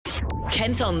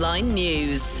Kent Online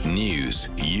News. News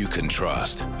you can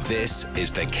trust. This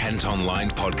is the Kent Online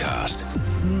Podcast.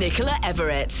 Nicola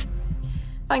Everett.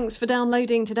 Thanks for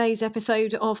downloading today's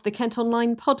episode of the Kent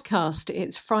Online Podcast.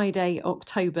 It's Friday,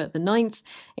 October the 9th,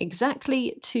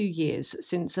 exactly 2 years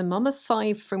since a mum of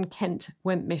 5 from Kent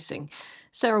went missing.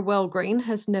 Sarah Wellgreen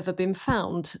has never been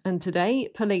found, and today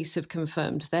police have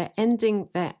confirmed they're ending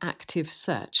their active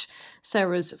search.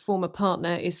 Sarah's former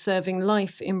partner is serving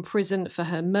life in prison for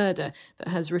her murder, but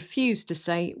has refused to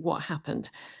say what happened.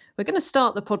 We're going to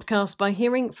start the podcast by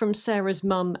hearing from Sarah's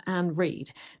mum, Anne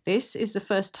Reid. This is the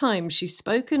first time she's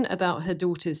spoken about her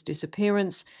daughter's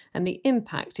disappearance and the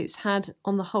impact it's had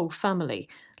on the whole family.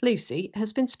 Lucy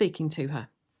has been speaking to her.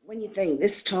 When you think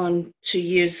this time 2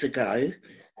 years ago,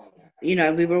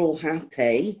 we were all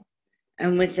happy,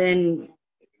 and within,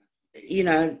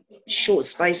 short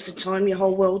space of time, your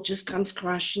whole world just comes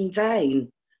crashing down.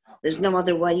 There's no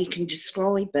other way you can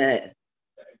describe it.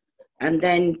 And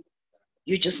then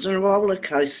you're just on a roller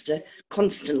coaster,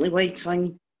 constantly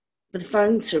waiting for the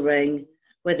phone to ring,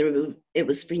 whether it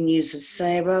was being news of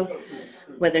Sarah,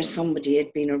 whether somebody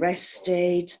had been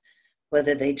arrested,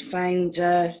 whether they'd found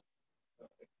her,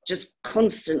 just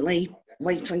constantly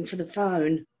waiting for the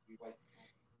phone.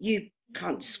 You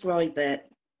can't describe it.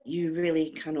 You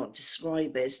really cannot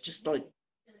describe it. It's just like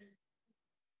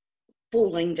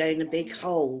falling down a big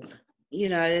hole.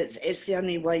 It's the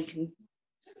only way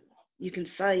you can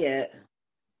say it.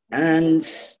 And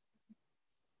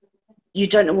you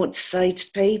don't know what to say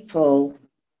to people.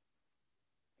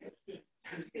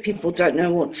 People don't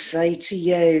know what to say to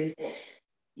you.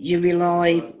 You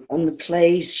rely on the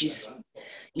police.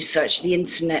 You search the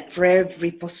internet for every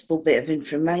possible bit of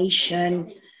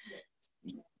information.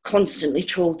 Constantly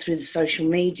trawl through the social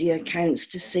media accounts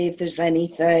to see if there's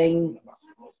anything.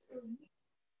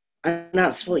 And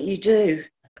that's what you do.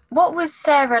 What was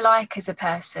Sarah like as a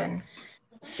person?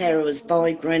 Sarah was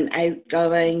vibrant,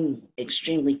 outgoing,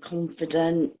 extremely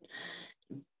confident,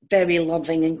 very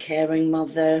loving and caring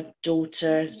mother,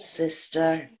 daughter,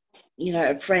 sister.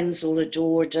 Her friends all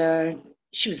adored her.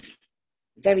 She was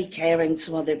very caring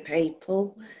to other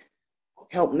people,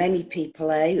 helped many people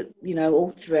out,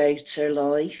 all throughout her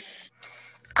life.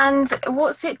 And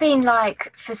what's it been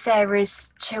like for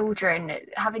Sarah's children,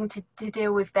 having to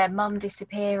deal with their mum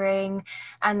disappearing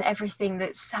and everything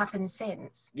that's happened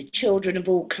since? The children have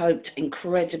all coped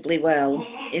incredibly well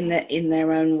in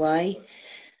their own way.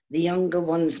 The younger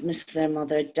ones miss their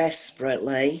mother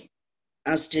desperately,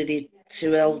 as do the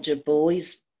 2 elder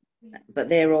boys, but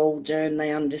they're older and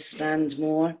they understand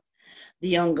more. The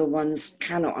younger ones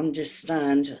cannot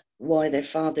understand why their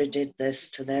father did this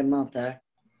to their mother.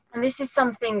 And this is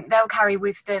something they'll carry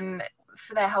with them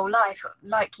for their whole life,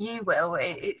 like you will.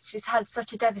 It's just had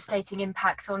such a devastating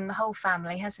impact on the whole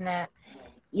family, hasn't it?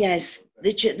 Yes,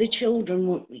 the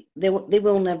children they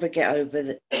will never get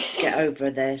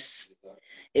over this.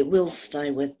 It will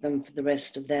stay with them for the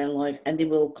rest of their life, and they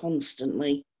will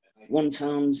constantly want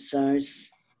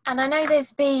answers. And I know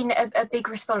there's been a big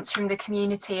response from the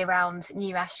community around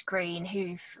New Ash Green,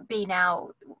 who've been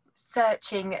out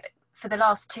searching for the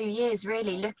last 2 years,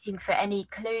 really looking for any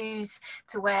clues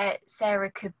to where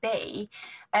Sarah could be.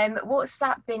 What's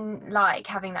that been like,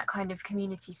 having that kind of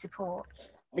community support?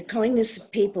 The kindness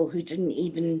of people who didn't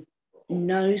even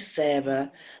know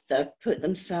Sarah, that have put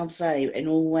themselves out in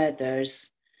all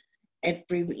weathers,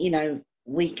 every,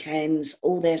 weekends,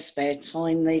 all their spare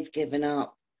time they've given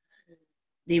up.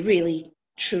 They really,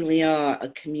 truly are a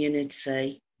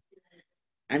community.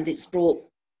 And it's brought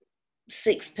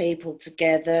 6 people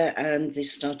together, and they've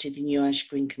started the New Ash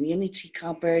Green Community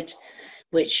Cupboard,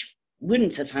 which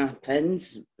wouldn't have happened,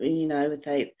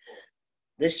 without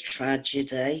this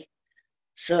tragedy.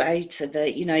 So out of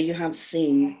it, you have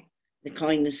seen the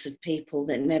kindness of people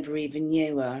that never even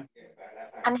knew her.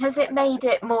 And has it made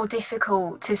it more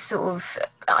difficult to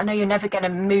I know you're never going to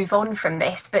move on from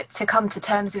this, but to come to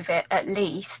terms with it at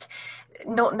least,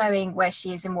 not knowing where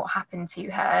she is and what happened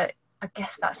to her? I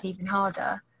guess that's even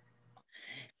harder.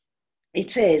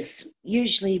 It is.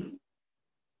 Usually,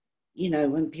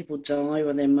 when people die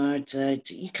or they're murdered,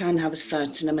 you can have a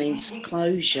certain amount of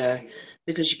closure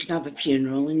because you can have a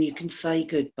funeral and you can say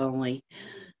goodbye.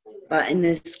 But in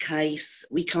this case,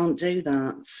 we can't do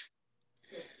that.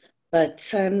 But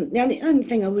the only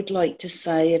thing I would like to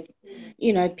say,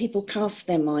 people cast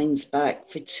their minds back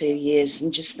for 2 years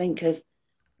and just think of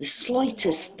the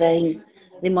slightest thing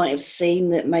they might have seen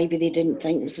that maybe they didn't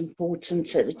think was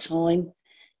important at the time.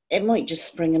 It might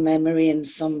just spring a memory in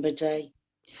somebody.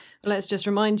 Let's just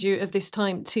remind you of this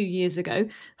time 2 years ago.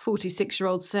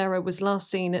 46-year-old Sarah was last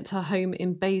seen at her home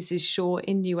in Bays's Shaw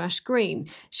in New Ash Green.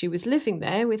 She was living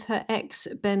there with her ex,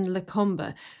 Ben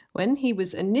Lacombe. When he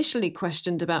was initially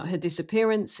questioned about her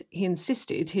disappearance, he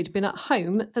insisted he'd been at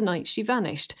home the night she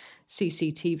vanished.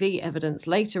 CCTV evidence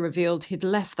later revealed he'd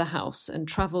left the house and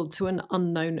travelled to an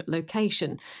unknown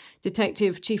location.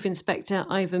 Detective Chief Inspector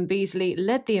Ivan Beasley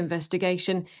led the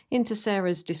investigation into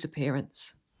Sarah's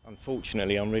disappearance.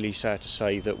 Unfortunately, I'm really sad to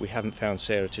say that we haven't found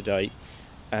Sarah to date,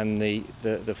 and the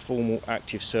formal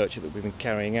active search that we've been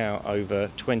carrying out over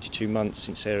 22 months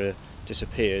since Sarah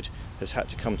disappeared has had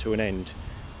to come to an end.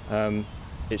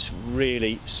 It's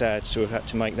really sad to have had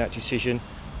to make that decision.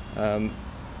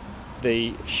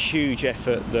 The huge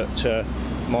effort that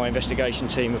my investigation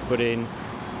team have put in,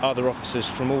 other officers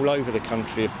from all over the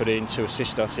country have put in to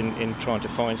assist us in trying to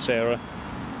find Sarah.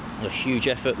 The huge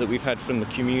effort that we've had from the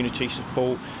community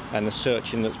support and the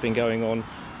searching that's been going on,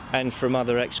 and from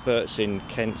other experts in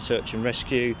Kent Search and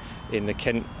Rescue, in the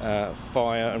Kent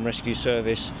Fire and Rescue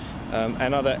Service,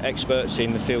 and other experts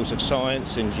in the fields of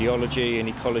science and geology and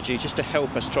ecology, just to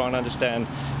help us try and understand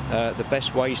the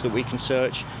best ways that we can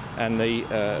search. And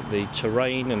the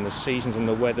terrain and the seasons and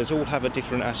the weathers all have a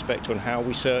different aspect on how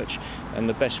we search, and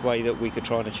the best way that we could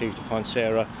try and achieve to find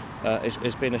Sarah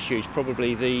has been a huge,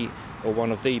 probably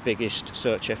one of the biggest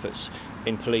search efforts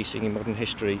in policing in modern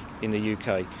history in the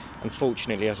UK.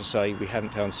 Unfortunately, as I say, we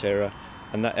haven't found Sarah,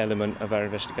 and that element of our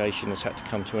investigation has had to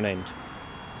come to an end.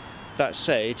 That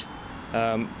said,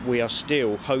 we are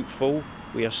still hopeful.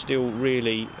 We are still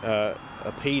really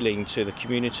appealing to the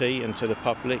community and to the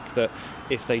public that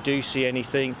if they do see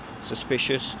anything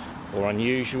suspicious or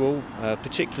unusual,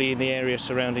 particularly in the area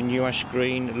surrounding New Ash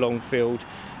Green, Longfield,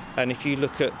 and if you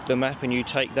look at the map and you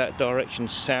take that direction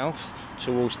south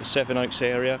towards the Sevenoaks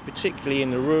area, particularly in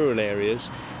the rural areas,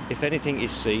 if anything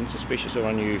is seen suspicious or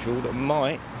unusual that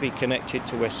might be connected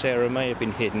to where Sarah may have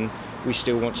been hidden, we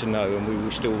still want to know, and we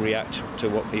will still react to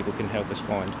what people can help us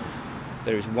find.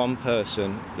 There is one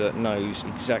person that knows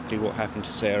exactly what happened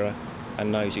to Sarah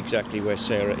and knows exactly where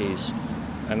Sarah is,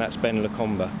 and that's Ben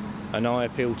Lacombe. And I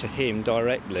appeal to him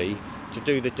directly to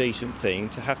do the decent thing,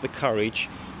 to have the courage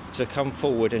to come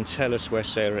forward and tell us where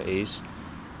Sarah is.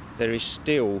 There is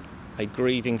still a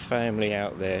grieving family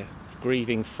out there,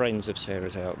 grieving friends of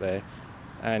Sarah's out there,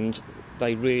 and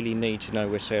they really need to know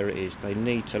where Sarah is. They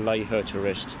need to lay her to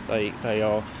rest. They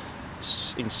are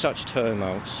in such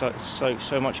turmoil,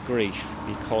 so much grief,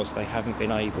 because they haven't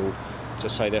been able to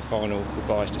say their final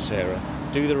goodbyes to Sarah.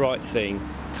 Do the right thing,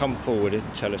 come forward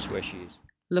and tell us where she is.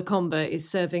 Lacombe is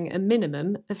serving a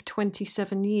minimum of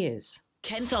 27 years.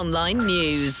 Kent Online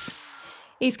News.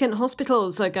 East Kent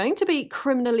hospitals are going to be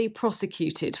criminally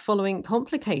prosecuted following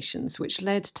complications which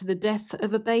led to the death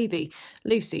of a baby.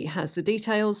 Lucy has the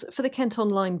details for the Kent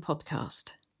Online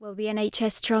podcast. Well, the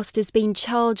NHS Trust has been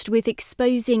charged with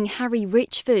exposing Harry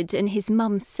Richford and his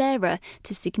mum Sarah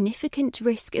to significant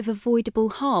risk of avoidable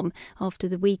harm after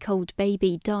the week-old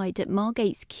baby died at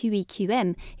Margate's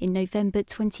QEQM in November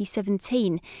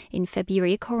 2017. In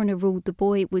February, a coroner ruled the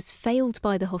boy was failed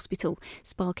by the hospital,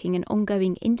 sparking an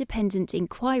ongoing independent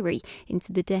inquiry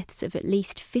into the deaths of at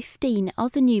least 15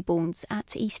 other newborns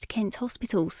at East Kent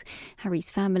hospitals. Harry's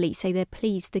family say they're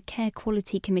pleased the Care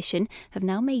Quality Commission have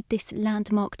now made this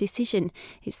landmark decision.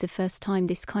 It's the first time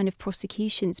this kind of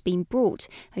prosecution's been brought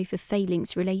over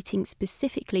failings relating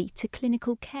specifically to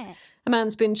clinical care. A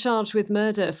man's been charged with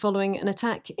murder following an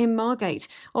attack in Margate.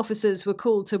 Officers were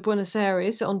called to Buenos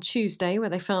Aires on Tuesday, where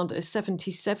they found a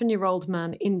 77-year-old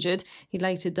man injured. He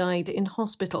later died in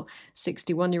hospital.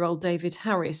 61-year-old David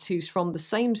Harris, who's from the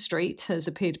same street, has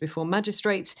appeared before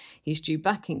magistrates. He's due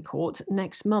back in court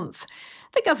next month.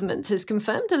 The government has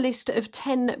confirmed a list of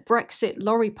 10 Brexit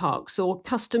lorry parks or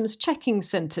customs checking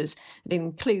centres. It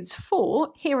includes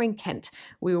 4 here in Kent.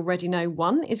 We already know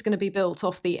one is going to be built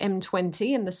off the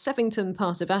M20 in the Sevington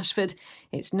part of Ashford.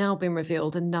 It's now been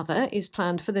revealed another is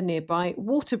planned for the nearby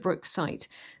Waterbrook site.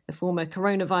 The former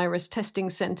coronavirus testing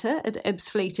centre at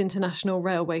Ebbsfleet International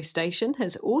Railway Station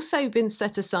has also been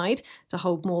set aside to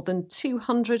hold more than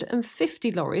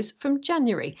 250 lorries from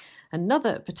January.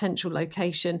 Another potential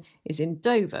location is in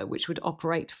Dover, which would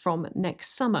operate from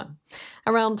next summer.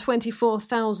 Around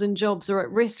 24,000 jobs are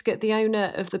at risk at the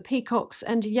owner of the Peacocks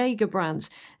and Jaeger brands.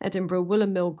 Edinburgh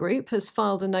Woolen Mill Group has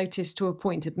filed a notice to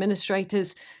appoint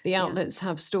administrators. The outlets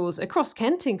have stores across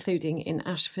Kent, including in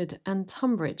Ashford and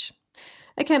Tunbridge.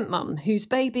 A Kent mum whose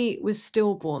baby was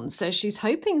stillborn says she's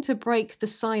hoping to break the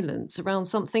silence around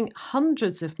something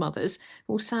hundreds of mothers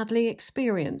will sadly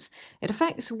experience. It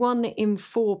affects 1 in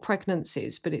 4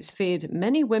 pregnancies, but it's feared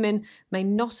many women may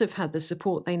not have had the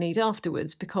support they need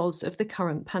afterwards because of the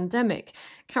current pandemic.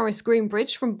 Caris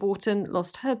Greenbridge from Bourton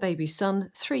lost her baby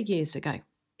son 3 years ago.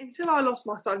 Until I lost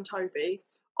my son Toby,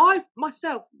 I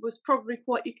myself was probably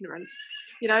quite ignorant.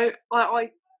 You know,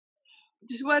 I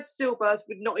this word stillbirth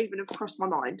would not even have crossed my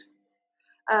mind.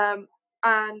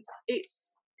 And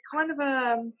it's kind of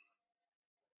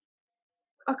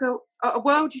like a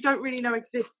world you don't really know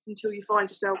exists until you find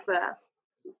yourself there.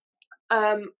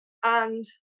 And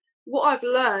what I've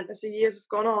learned as the years have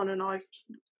gone on, and I've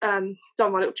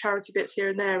done my little charity bits here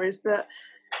and there, is that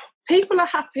people are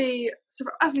happy. So,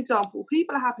 as an example,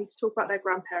 people are happy to talk about their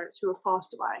grandparents who have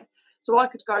passed away. So I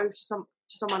could go to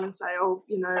someone and say, "Oh,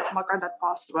 you know, my granddad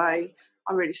passed away.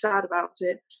 I'm really sad about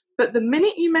it." But the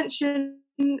minute you mention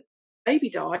baby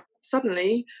died,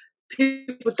 suddenly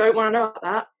people don't want to know about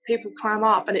that. People clam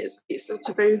up, and it's a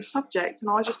taboo subject.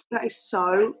 And I just think that is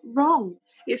so wrong.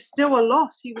 It's still a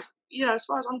loss. He was, you know, as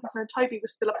far as I'm concerned, Toby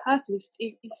was still a person.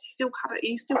 He still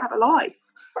had a life.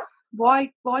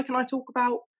 Why can I talk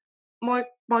about my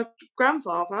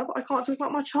grandfather, but I can't talk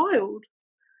about my child?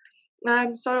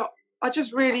 So I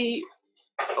just really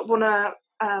want to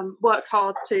work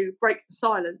hard to break the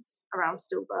silence around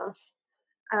stillbirth,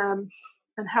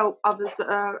 and help others that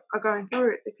are going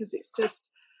through it, because it's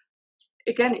just,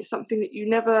 again, it's something that you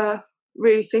never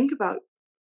really think about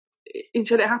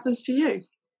until it happens to you.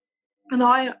 And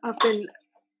I have been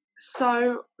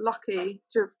so lucky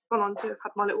to have gone on to have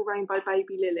had my little rainbow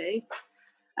baby Lily,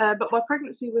 but my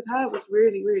pregnancy with her was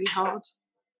really, really hard.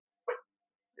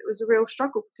 It was a real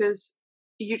struggle, because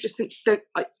you just think that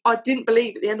I didn't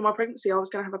believe at the end of my pregnancy I was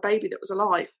going to have a baby that was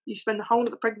alive. You spend the whole of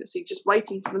the pregnancy just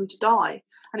waiting for them to die,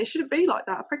 and it shouldn't be like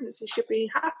that. A pregnancy should be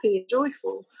happy and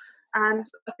joyful, and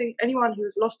I think anyone who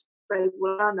has lost a baby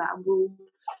will learn that and will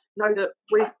know that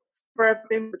we've forever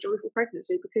been for joyful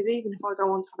pregnancy, because even if I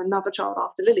go on to have another child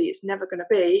after Lily, it's never going to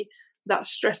be that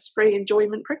stress-free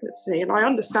enjoyment pregnancy. And I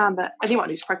understand that anyone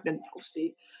who's pregnant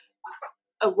obviously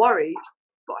are worried,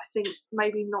 but I think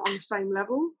maybe not on the same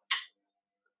level,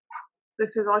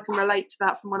 because I can relate to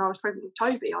that from when I was pregnant with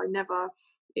Toby.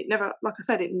 It never, like I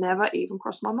said, it never even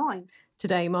crossed my mind.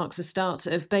 Today marks the start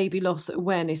of Baby Loss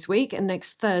Awareness Week, and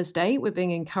next Thursday we're being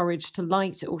encouraged to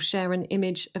light or share an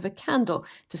image of a candle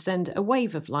to send a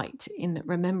wave of light in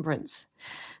remembrance.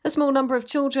 A small number of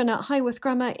children at Highworth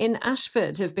Grammar in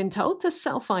Ashford have been told to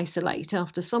self-isolate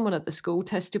after someone at the school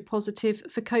tested positive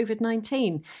for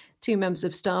COVID-19. 2 members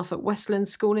of staff at Westland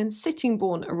School in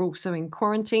Sittingbourne are also in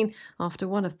quarantine after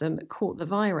one of them caught the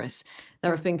virus.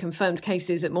 There have been confirmed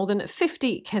cases at more than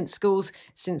 50 Kent schools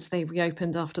since they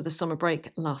reopened after the summer break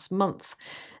last month.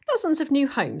 Dozens of new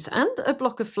homes and a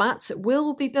block of flats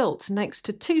will be built next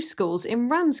to 2 schools in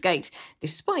Ramsgate,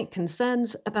 despite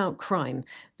concerns about crime.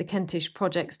 The Kentish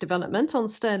project's development on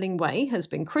Stirling Way has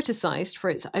been criticised for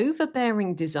its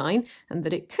overbearing design and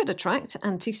that it could attract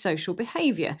antisocial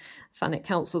behaviour. Thanet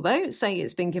Council, though, say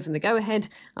it's been given the go-ahead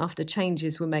after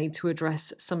changes were made to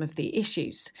address some of the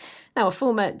issues. Now, a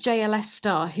former JLS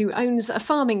star who owns a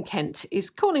farm in Kent is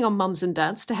calling on mums and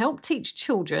dads to help teach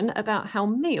children about how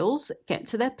meals get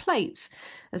to their plates.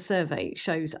 A survey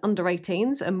shows under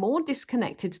 18s are more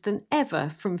disconnected than ever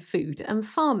from food and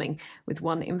farming, with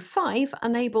 1 in 5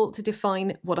 unable to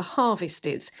define what a harvest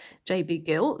is. JB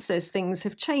Gill says things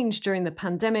have changed during the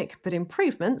pandemic, but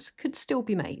improvements could still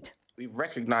be made. We've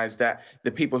recognised that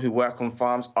the people who work on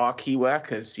farms are key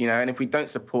workers, and if we don't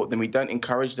support them, we don't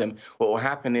encourage them, what will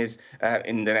happen is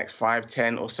in the next 5,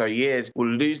 10 or so years, we'll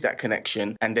lose that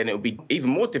connection, and then it will be even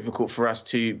more difficult for us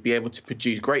to be able to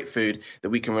produce great food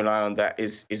that we can rely on that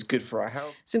is good for our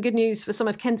health. Some good news for some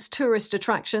of Kent's tourist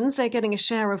attractions. They're getting a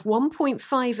share of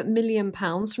 £1.5 million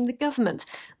from the government.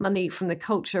 Money from the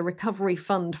Culture Recovery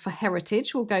Fund for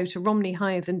Heritage will go to Romney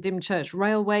Hythe and Dymchurch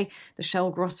Railway, the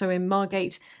Shell Grotto in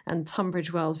Margate, and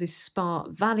Tunbridge Wells' Spa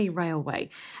Valley Railway.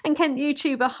 And Kent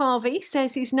YouTuber Harvey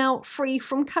says he's now free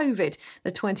from COVID.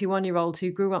 The 21-year-old who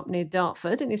grew up near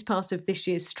Dartford and is part of this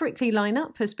year's Strictly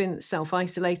lineup has been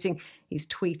self-isolating. He's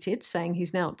tweeted saying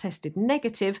he's now tested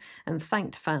negative and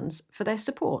thanked fans for their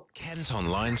support. Kent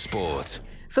Online Sport.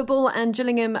 Football and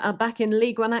Gillingham are back in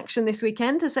League One action this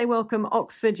weekend as they welcome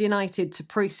Oxford United to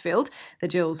Priestfield. The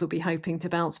Gills will be hoping to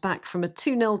bounce back from a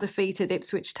 2-0 defeat at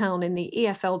Ipswich Town in the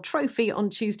EFL Trophy on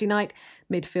Tuesday night.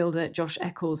 Midfielder Josh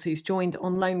Eccles, who's joined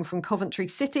on loan from Coventry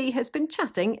City, has been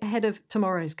chatting ahead of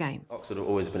tomorrow's game. Oxford have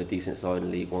always been a decent side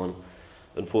in League One.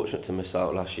 Unfortunate to miss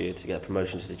out last year to get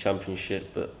promotion to the Championship,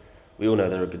 but we all know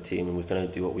they're a good team, and we can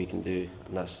only do what we can do,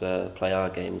 and that's play our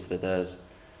games, they're theirs,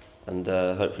 and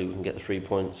hopefully we can get the 3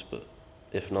 points, but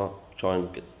if not, try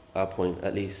and get our point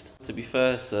at least. To be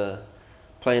fair,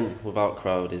 playing without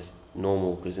crowd is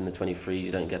normal, because in the 23s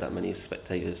you don't get that many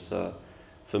spectators. So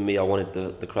for me, I wanted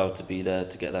the crowd to be there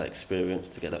to get that experience,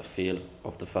 to get that feel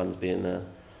of the fans being there,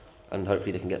 and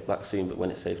hopefully they can get back soon, but when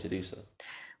it's safe to do so.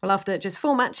 Well, after just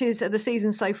 4 matches of the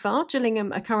season so far,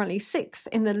 Gillingham are currently 6th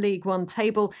in the League One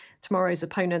table. Tomorrow's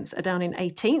opponents are down in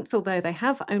 18th, although they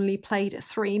have only played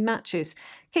 3 matches.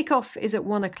 Kick-off is at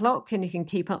 1 o'clock, and you can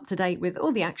keep up to date with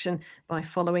all the action by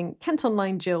following Kent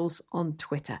Online Gills on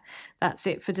Twitter. That's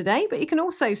it for today, but you can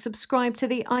also subscribe to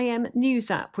the IM News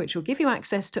app, which will give you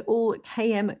access to all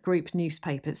KM Group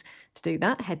newspapers. To do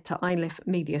that, head to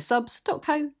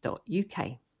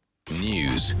ilifmediasubs.co.uk.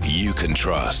 News you can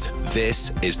trust. This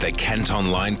is the Kent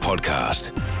Online Podcast.